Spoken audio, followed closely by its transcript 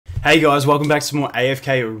Hey guys, welcome back to some more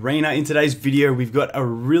AFK Arena. In today's video, we've got a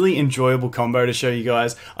really enjoyable combo to show you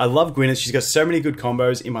guys. I love Gwyneth. She's got so many good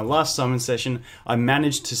combos. In my last summon session, I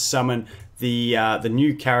managed to summon the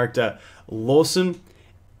new character Lorsan,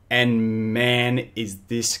 and man, is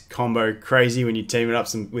this combo crazy when you team it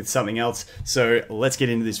up with something else. So let's get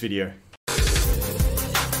into this video.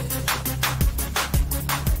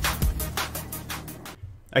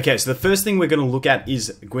 Okay, so the first thing we're going to look at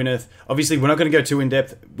is Gwyneth. Obviously, we're not going to go too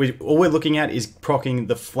in-depth. All we're looking at is proccing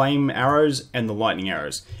the flame arrows and the lightning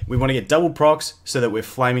arrows. We want to get double procs so that we're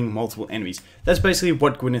flaming multiple enemies. That's basically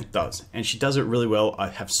what Gwyneth does, and she does it really well. I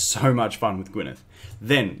have so much fun with Gwyneth.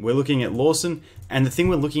 Then, we're looking at Lorsan, and the thing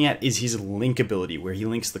we're looking at is his link ability, where he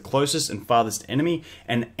links the closest and farthest enemy,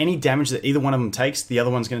 and any damage that either one of them takes, the other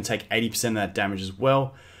one's going to take 80% of that damage as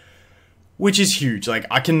well. Which is huge. Like,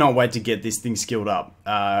 I cannot wait to get this thing skilled up.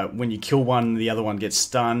 When you kill one, the other one gets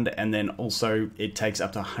stunned, and then also it takes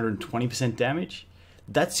up to 120% damage.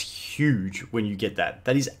 That's huge when you get that.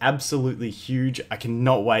 That is absolutely huge. I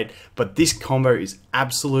cannot wait. But this combo is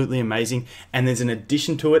absolutely amazing, and there's an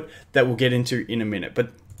addition to it that we'll get into in a minute. But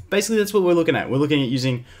basically, that's what we're looking at. We're looking at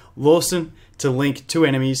using Lorsan to link two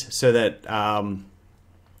enemies so that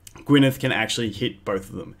Gwyneth can actually hit both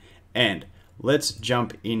of them. And let's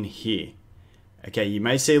jump in here. Okay, you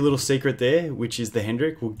may see a little secret there, which is the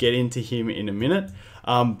Hendrik. We'll get into him in a minute.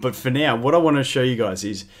 But for now, what I want to show you guys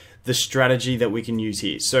is the strategy that we can use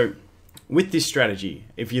here. So with this strategy,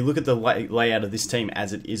 if you look at the layout of this team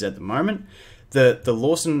as it is at the moment, the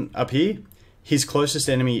Lorsan up here, his closest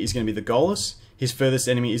enemy is going to be the Goalless. His furthest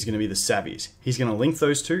enemy is going to be the Savius. He's going to link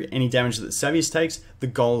those two. Any damage that the Savius takes, the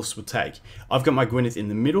Goalless will take. I've got my Gwyneth in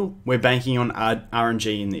the middle. We're banking on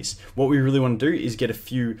RNG in this. What we really want to do is get a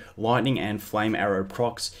few lightning and flame arrow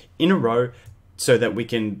procs in a row so that we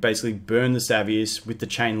can basically burn the Savius with the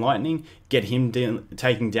chain lightning, get him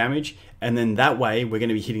taking damage, and then that way we're going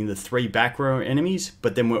to be hitting the 3 back row enemies,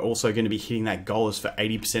 but then we're also going to be hitting that Goalless for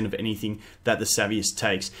 80% of anything that the Savius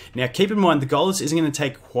takes. Now keep in mind, the Goalless isn't going to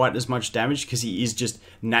take quite as much damage because he is just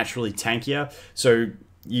naturally tankier, so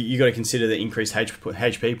you got to consider the increased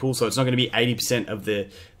HP pool, so it's not going to be 80% of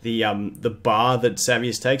the bar that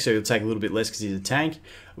Savius takes, so it'll take a little bit less because he's a tank,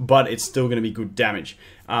 but it's still going to be good damage.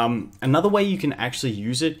 Another way you can actually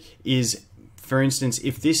use it is, for instance,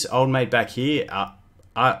 if this old mate back here,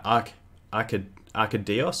 Arcadios,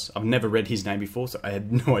 I've never read his name before, so I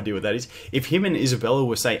had no idea what that is. If him and Isabella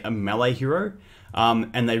were, say, a melee hero,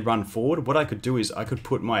 and they run forward, what I could do is I could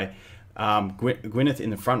put my Gwyneth in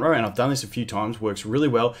the front row, and I've done this a few times, works really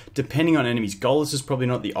well, depending on enemies. Goalless is probably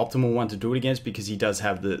not the optimal one to do it against because he does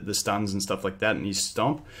have the stuns and stuff like that and his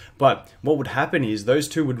stomp, but what would happen is those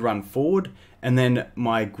two would run forward, and then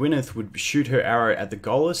my Gwyneth would shoot her arrow at the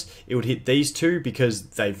Goalless. It would hit these two because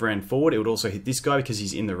they've ran forward. It would also hit this guy because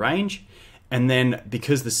he's in the range. And then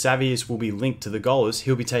because the Savius will be linked to the Goalless,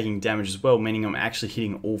 he'll be taking damage as well, meaning I'm actually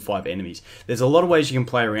hitting all 5 enemies. There's a lot of ways you can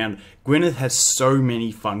play around. Gwyneth has so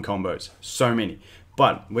many fun combos. So many.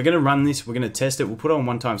 But we're going to run this. We're going to test it. We'll put it on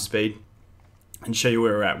 1-time speed and show you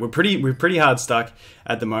where we're at. We're pretty hard stuck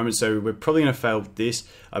at the moment, so we're probably going to fail with this.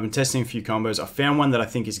 I've been testing a few combos. I found one that I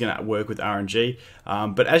think is going to work with RNG.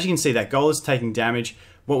 But as you can see, that Goalless is taking damage.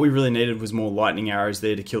 What we really needed was more lightning arrows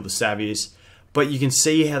there to kill the Savius. But you can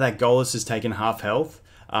see how that Goalless has taken half health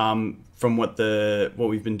from what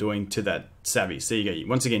we've been doing to that Savius. There you go.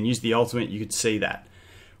 Once again, use the ultimate. You could see that.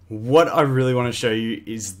 What I really want to show you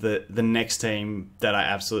is the next team that I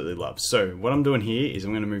absolutely love. So what I'm doing here is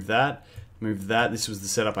I'm going to move that. This was the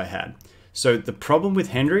setup I had. So the problem with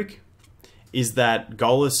Hendrik is that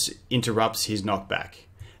Goalless interrupts his knockback.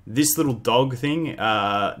 This little dog thing,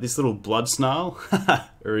 this little blood snarl,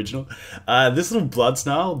 original, this little blood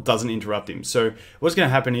snarl doesn't interrupt him. So what's going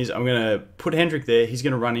to happen is I'm going to put Hendrik there, he's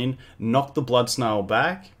going to run in, knock the blood snarl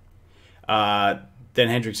back, then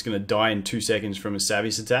Hendrik's going to die in 2 seconds from a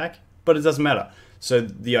Savius attack, but it doesn't matter. So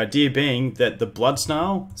the idea being that the blood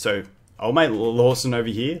snarl, so old mate Lorsan over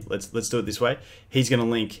here, let's do it this way, he's going to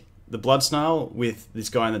link the blood snarl with this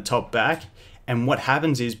guy in the top back. And what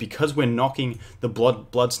happens is, because we're knocking the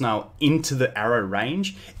blood snarl into the arrow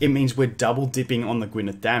range, it means we're double dipping on the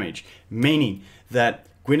Gwyneth damage. Meaning that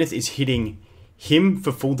Gwyneth is hitting him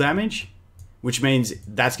for full damage, which means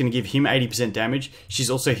that's going to give him 80% damage. She's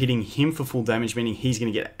also hitting him for full damage, meaning he's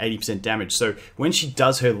going to get 80% damage. So when she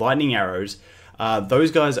does her lightning arrows,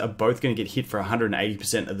 those guys are both going to get hit for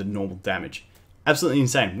 180% of the normal damage. Absolutely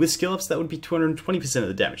insane. With skill ups, that would be 220% of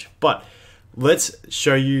the damage. But let's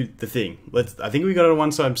show you the thing. I think we got it at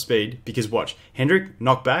 1-time speed because watch. Hendrik,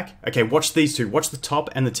 knock back. Okay, watch these two. Watch the top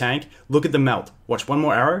and the tank. Look at the melt. Watch one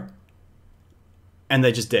more arrow. And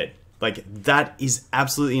they're just dead. Like, that is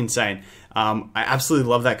absolutely insane. I absolutely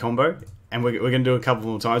love that combo, and we're going to do a couple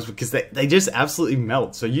more times because they just absolutely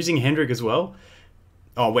melt. So using Hendrik as well.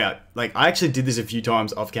 Oh, wow. Like, I actually did this a few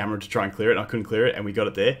times off camera to try and clear it, and I couldn't clear it, and we got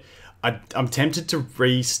it there. I'm tempted to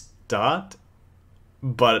restart,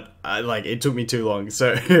 but it took me too long,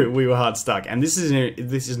 so we were hard stuck. And this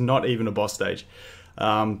is not even a boss stage.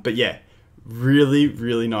 But yeah, really,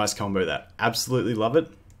 really nice combo that. Absolutely love it.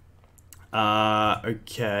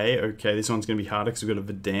 Okay, this one's going to be harder because we've got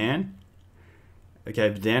a Verdan. Okay,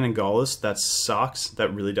 Verdan and Golos, that sucks.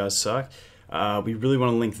 That really does suck. We really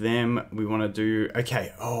want to link them. We want to do...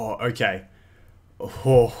 Okay, okay.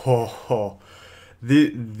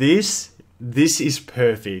 This is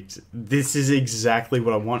perfect. This is exactly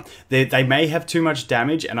what I want. They may have too much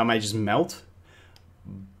damage and I may just melt,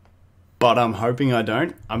 but I'm hoping I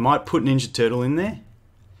don't. I might put Ninja Turtle in there,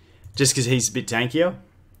 just because he's a bit tankier.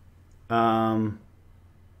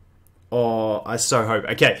 Oh, I so hope.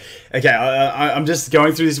 Okay. I'm just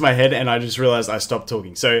going through this in my head, and I just realized I stopped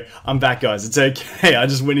talking. So I'm back, guys. It's okay. I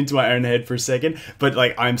just went into my own head for a second, but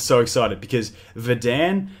I'm so excited because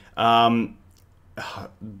Verdan,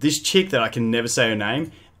 this chick that I can never say her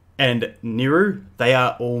name, and Niru, they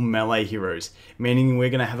are all melee heroes, meaning we're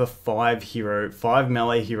gonna have a 5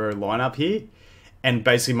 melee hero lineup here, and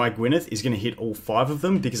basically my Gwyneth is gonna hit all 5 of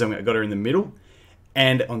them because I've got her in the middle.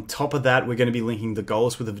 And on top of that, we're going to be linking the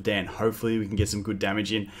Golos with the Verdan. Hopefully, we can get some good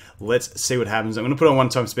damage in. Let's see what happens. I'm going to put on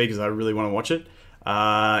 1-time speed because I really want to watch it.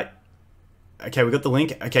 Okay, we got the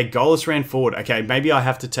link. Okay, Golos ran forward. Okay, maybe I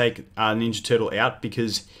have to take Ninja Turtle out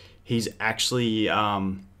because he's actually...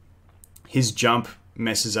 his jump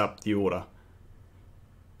messes up the order.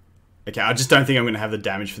 Okay, I just don't think I'm going to have the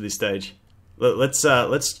damage for this stage. Let's try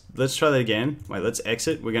that again. Wait, let's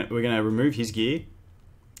exit. We're gonna remove his gear.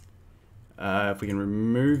 If we can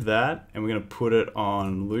remove that, and we're going to put it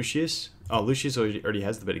on Lucius. Oh, Lucius already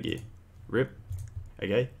has the better gear. Rip.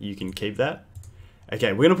 Okay, you can keep that.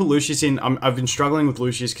 Okay, we're going to put Lucius in. I've been struggling with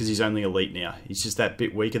Lucius because he's only elite now. He's just that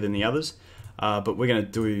bit weaker than the others. But we're going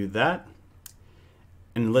to do that.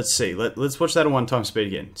 And let's see. Let's watch that at 1-time speed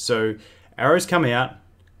again. So, arrows come out.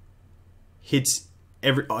 Hits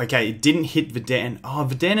every... Okay, it didn't hit Verdan. Oh,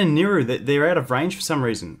 Verdan and Niru, they're out of range for some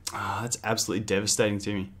reason. Oh, that's absolutely devastating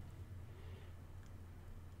to me.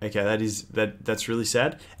 Okay, that's really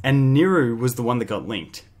sad. And Niru was the one that got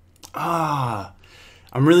linked. I'm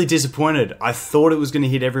really disappointed. I thought it was going to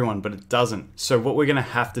hit everyone, but it doesn't. So what we're going to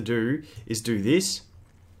have to do is do this.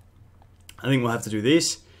 I think we'll have to do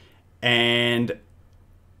this. And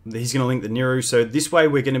he's going to link the Niru. So this way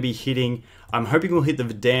we're going to be hitting... I'm hoping we'll hit the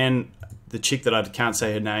Verdan, the chick that I can't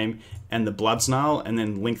say her name, and the Blood Snarl, and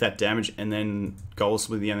then link that damage, and then Golos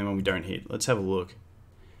will be the only one we don't hit. Let's have a look.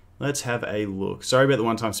 Let's have a look. Sorry about the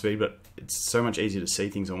 1-time speed, but it's so much easier to see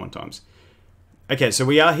things on 1-times. Okay, so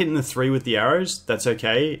we are hitting the 3 with the arrows. That's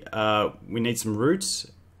okay. We need some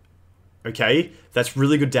roots. Okay, that's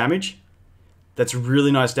really good damage. That's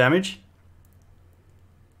really nice damage.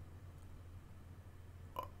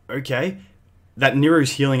 Okay, that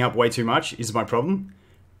Niru's healing up way too much is my problem.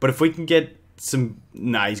 But if we can get some...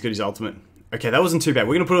 Nah, he's got his ultimate. Okay, that wasn't too bad.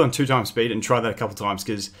 We're going to put it on 2-time speed and try that a couple times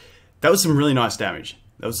because that was some really nice damage.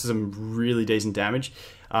 That was some really decent damage.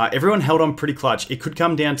 Everyone held on pretty clutch. It could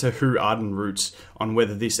come down to who Arden roots on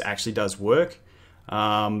whether this actually does work.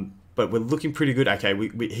 But we're looking pretty good. Okay,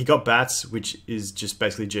 he got bats, which is just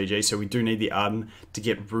basically GG. So we do need the Arden to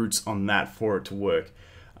get roots on that for it to work.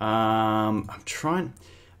 I'm trying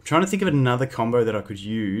to think of another combo that I could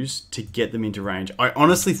use to get them into range. I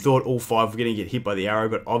honestly thought all 5 were going to get hit by the arrow,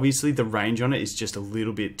 but obviously the range on it is just a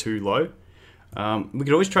little bit too low. We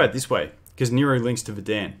could always try it this way. Because Nero links to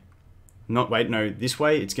Verdan. No, this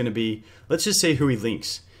way it's going to be... Let's just see who he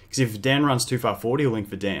links. Because if Verdan runs too far forward, he'll link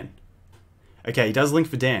Verdan. Okay, he does link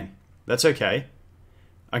Verdan. That's okay.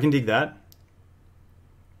 I can dig that.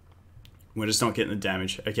 We're just not getting the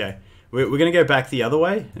damage. Okay, we're going to go back the other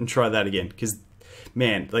way and try that again. Because,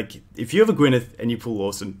 man, if you have a Gwyneth and you pull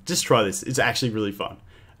Lorsan, just try this. It's actually really fun.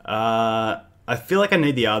 I feel like I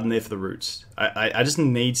need the Arden there for the roots. I just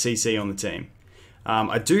need CC on the team.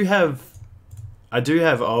 I do have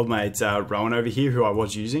old mate Rowan over here who I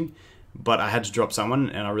was using, but I had to drop someone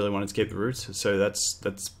and I really wanted to keep the roots, so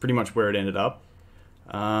that's pretty much where it ended up.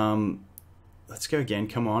 Let's go again.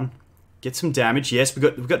 Come on, get some damage. Yes, we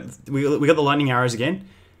got the lightning arrows again.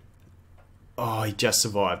 Oh, he just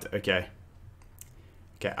survived. Okay.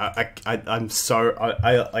 I'm so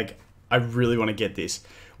I really want to get this.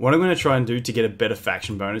 What I'm going to try and do to get a better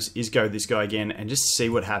faction bonus is go this guy again and just see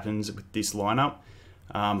what happens with this lineup.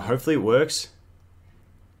 Hopefully it works.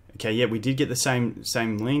 Okay, yeah, we did get the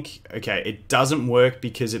same link. Okay, it doesn't work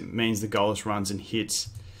because it means the Golos runs and hits.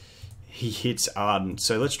 He hits Arden.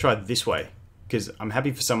 So let's try this way, because I'm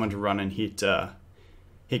happy for someone to run and hit Gwyneth,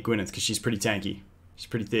 because she's pretty tanky. She's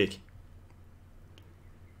pretty thick.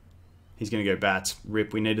 He's going to go bats.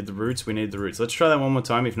 Rip, we needed the roots. We needed the roots. Let's try that one more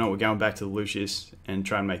time. If not, we're going back to the Lucius and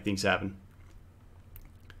try and make things happen.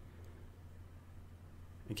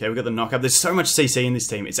 Okay, we got the knock up. There's so much CC in this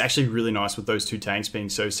team. It's actually really nice with those two tanks being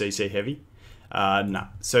so CC heavy. Nah.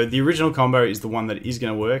 So the original combo is the one that is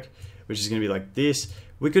going to work, which is going to be like this.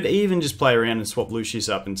 We could even just play around and swap Lucius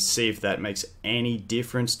up and see if that makes any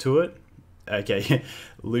difference to it. Okay,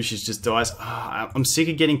 Lucius just dies. Oh, I'm sick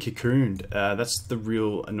of getting cocooned. That's the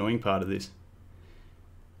real annoying part of this.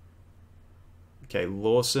 Okay,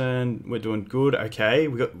 Lorsan, we're doing good. Okay,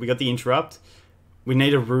 we got the interrupt. We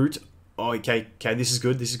need a root. Oh, okay, this is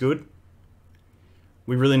good. This is good.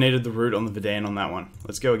 We really needed the root on the Verdan on that one.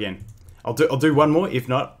 Let's go again. I'll do one more. If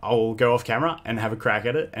not, I'll go off camera and have a crack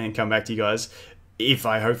at it and come back to you guys. If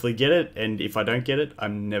I hopefully get it, and if I don't get it,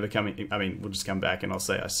 I'm never coming. I mean, we'll just come back and I'll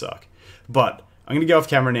say I suck. But I'm going to go off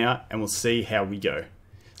camera now and we'll see how we go.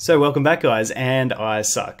 So welcome back, guys, and I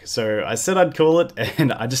suck. So I said I'd call it,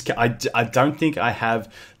 and I don't think I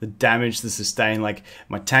have the damage, the sustain. Like,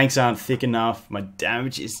 my tanks aren't thick enough. My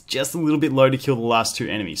damage is just a little bit low to kill the last two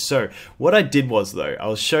enemies. So what I did was, though,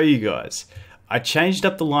 I'll show you guys. I changed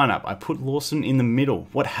up the lineup. I put Lorsan in the middle.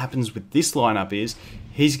 What happens with this lineup is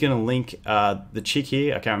he's going to link the chick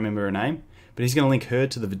here. I can't remember her name, but he's going to link her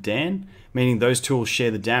to the Verdan, meaning those two will share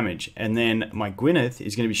the damage. And then my Gwyneth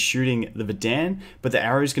is going to be shooting the Verdan, but the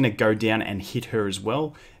arrow is going to go down and hit her as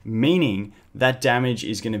well, meaning that damage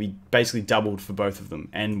is going to be basically doubled for both of them.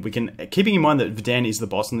 And we can, keeping in mind that Verdan is the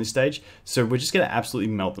boss on this stage, so we're just going to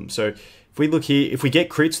absolutely melt them. So if we look here, if we get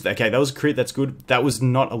crits, okay, that was a crit, that's good. That was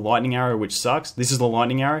not a lightning arrow, which sucks. This is the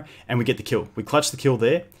lightning arrow, and we get the kill. We clutch the kill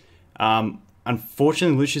there.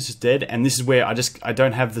 Unfortunately, Lucius is dead, and this is where I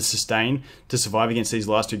don't have the sustain to survive against these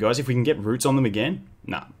last two guys. If we can get roots on them again,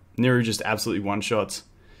 nah. Niru just absolutely one-shots.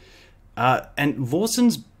 And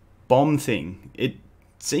Lorsan's bomb thing, it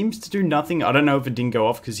seems to do nothing. I don't know if it didn't go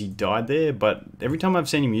off because he died there, but every time I've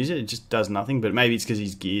seen him use it, it just does nothing. But maybe it's because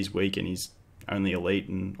his gear's weak and he's only elite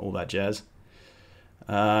and all that jazz.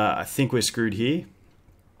 I think we're screwed here.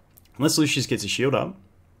 Unless Lucius gets a shield up.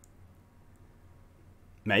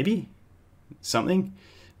 Maybe? Something.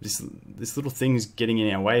 This little thing's getting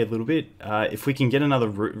in our way a little bit. If we can get another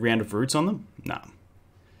round of roots on them, nah.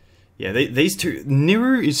 Yeah, these two.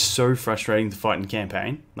 Niru is so frustrating to fight in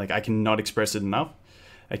campaign. Like, I cannot express it enough.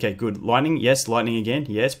 Okay, good. Lightning, yes. Lightning again,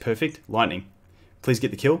 yes. Perfect. Lightning. Please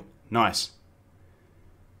get the kill. Nice.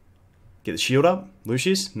 Get the shield up,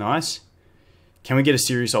 Lucius. Nice. Can we get a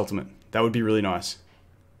serious ultimate? That would be really nice.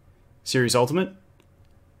 Serious ultimate.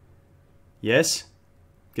 Yes.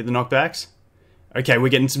 Get the knockbacks. Okay, we're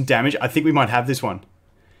getting some damage. I think we might have this one.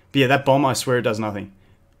 But yeah, that bomb, I swear it does nothing.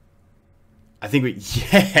 I think we...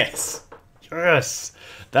 Yes! Yes!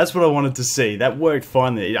 That's what I wanted to see. That worked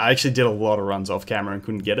finally. I actually did a lot of runs off camera and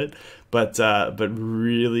couldn't get it. But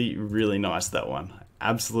really, really nice, that one.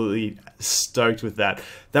 Absolutely stoked with that.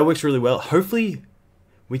 That works really well. Hopefully,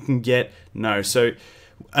 we can get... No, so...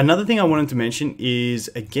 Another thing I wanted to mention is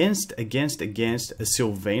against a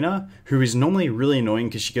Sylvina, who is normally really annoying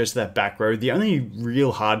because she goes to that back row. The only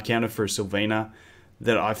real hard counter for a Sylvina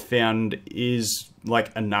that I've found is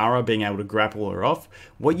like a Nara being able to grapple her off.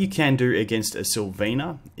 What you can do against a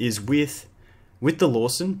Sylvina is with the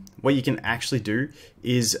Lorsan, what you can actually do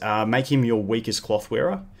is make him your weakest cloth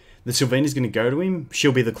wearer. The Sylvina's going to go to him.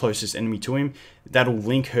 She'll be the closest enemy to him. That'll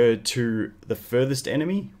link her to the furthest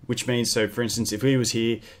enemy, which means, so for instance, if he was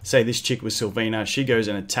here, say this chick was Sylvina, she goes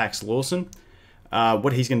and attacks Lorsan.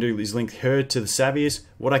 What he's going to do is link her to the Savius.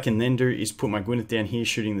 What I can then do is put my Gwyneth down here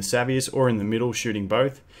shooting the Savius, or in the middle shooting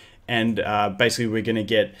both. And basically we're going to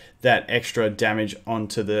get that extra damage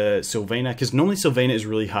onto the Sylvina, because normally Sylvina is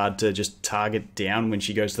really hard to just target down when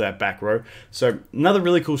she goes to that back row. So another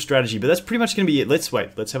really cool strategy, but that's pretty much going to be it. Let's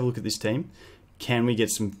have a look at this team. Can we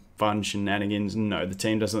get some fun shenanigans? No, the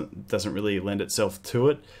team doesn't really lend itself to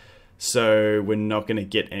it. So we're not going to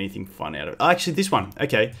get anything fun out of it. Oh, actually, this one.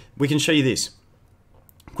 Okay, we can show you this.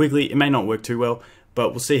 Quickly, it may not work too well,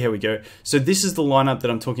 but we'll see how we go. So this is the lineup that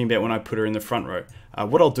I'm talking about when I put her in the front row.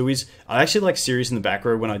 What I'll do is, I actually like Sirius in the back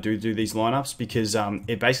row when I do these lineups, because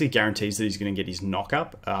it basically guarantees that he's going to get his knock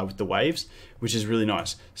up with the waves, which is really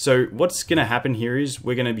nice. So what's going to happen here is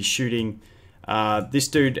we're going to be shooting this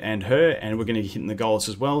dude and her, and we're going to be hitting the goals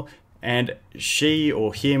as well. And she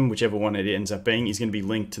or him, whichever one it ends up being, is going to be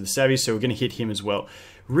linked to the Savvy, so we're going to hit him as well.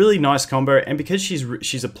 really nice combo, and because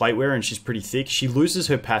she's a plate wearer and she's pretty thick, she loses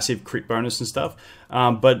her passive crit bonus and stuff,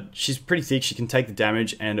 but she's pretty thick, she can take the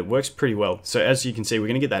damage, and it works pretty well. So as you can see, we're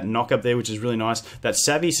going to get that knock up there, which is really nice. That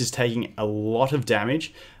Savius is taking a lot of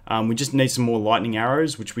damage. We just need some more lightning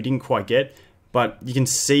arrows, which we didn't quite get, but you can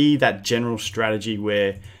see that general strategy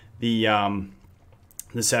where the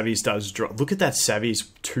Savius does drop. Look at that Savius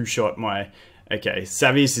two-shot my... Okay,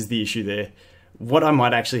 Savius is the issue there. What I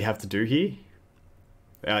might actually have to do here,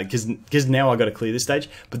 because now I got to clear this stage,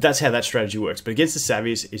 but that's how that strategy works. But against the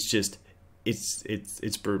Savius, it's just,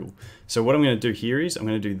 it's brutal. So what I'm going to do here is, I'm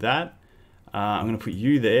going to do that. I'm going to put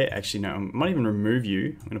you there. Actually, no, I might even remove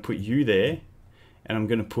you. I'm going to put you there, and I'm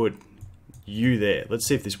going to put you there. Let's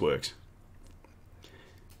see if this works.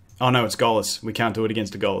 Oh no, it's goalless. We can't do it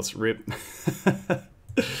against a goalless. Rip.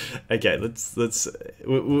 Okay,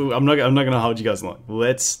 I'm not going to hold you guys long.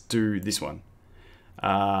 Let's do this one.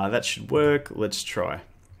 That should work. Let's try.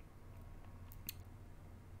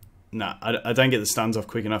 No, I don't get the stuns off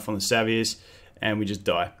quick enough on the Savius, and we just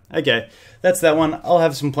die. Okay, that's that one. I'll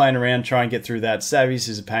have some playing around, try and get through that. Savius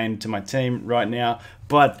is a pain to my team right now,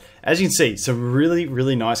 but as you can see, some really,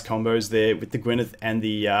 really nice combos there with the Gwyneth and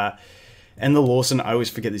the Lorsan. I always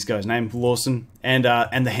forget this guy's name, Lorsan, and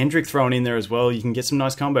the Hendrik thrown in there as well. You can get some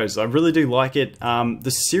nice combos. I really do like it.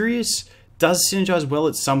 The Sirius does synergize well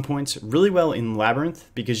at some points, really well in Labyrinth,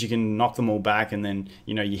 because you can knock them all back and then,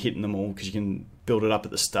 you know, you're hitting them all because you can build it up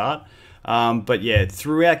at the start. But yeah,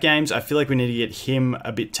 throughout games, I feel like we need to get him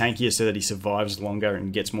a bit tankier so that he survives longer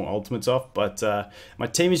and gets more ultimates off. But my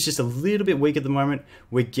team is just a little bit weak at the moment.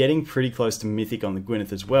 We're getting pretty close to Mythic on the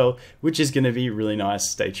Gwyneth as well, which is going to be really nice.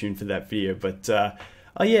 Stay tuned for that video. But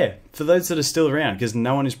oh yeah, for those that are still around, because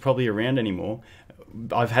no one is probably around anymore,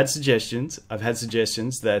 I've had suggestions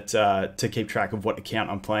that to keep track of what account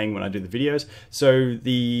I'm playing when I do the videos. So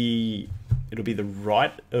it'll be the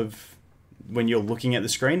right of when you're looking at the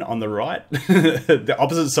screen on the right, the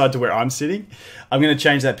opposite side to where I'm sitting. I'm going to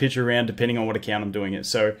change that picture around depending on what account I'm doing it.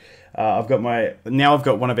 So I've got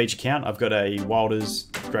one of each account. I've got a Wilders,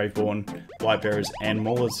 Graveborn, Lightbearers, and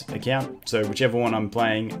Maulers account. So whichever one I'm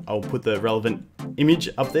playing, I'll put the relevant image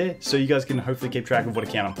up there so you guys can hopefully keep track of what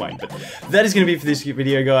account I'm playing. But that is going to be it for this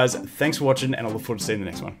video, guys. Thanks for watching, and I look forward to seeing the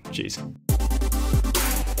next one. Cheers.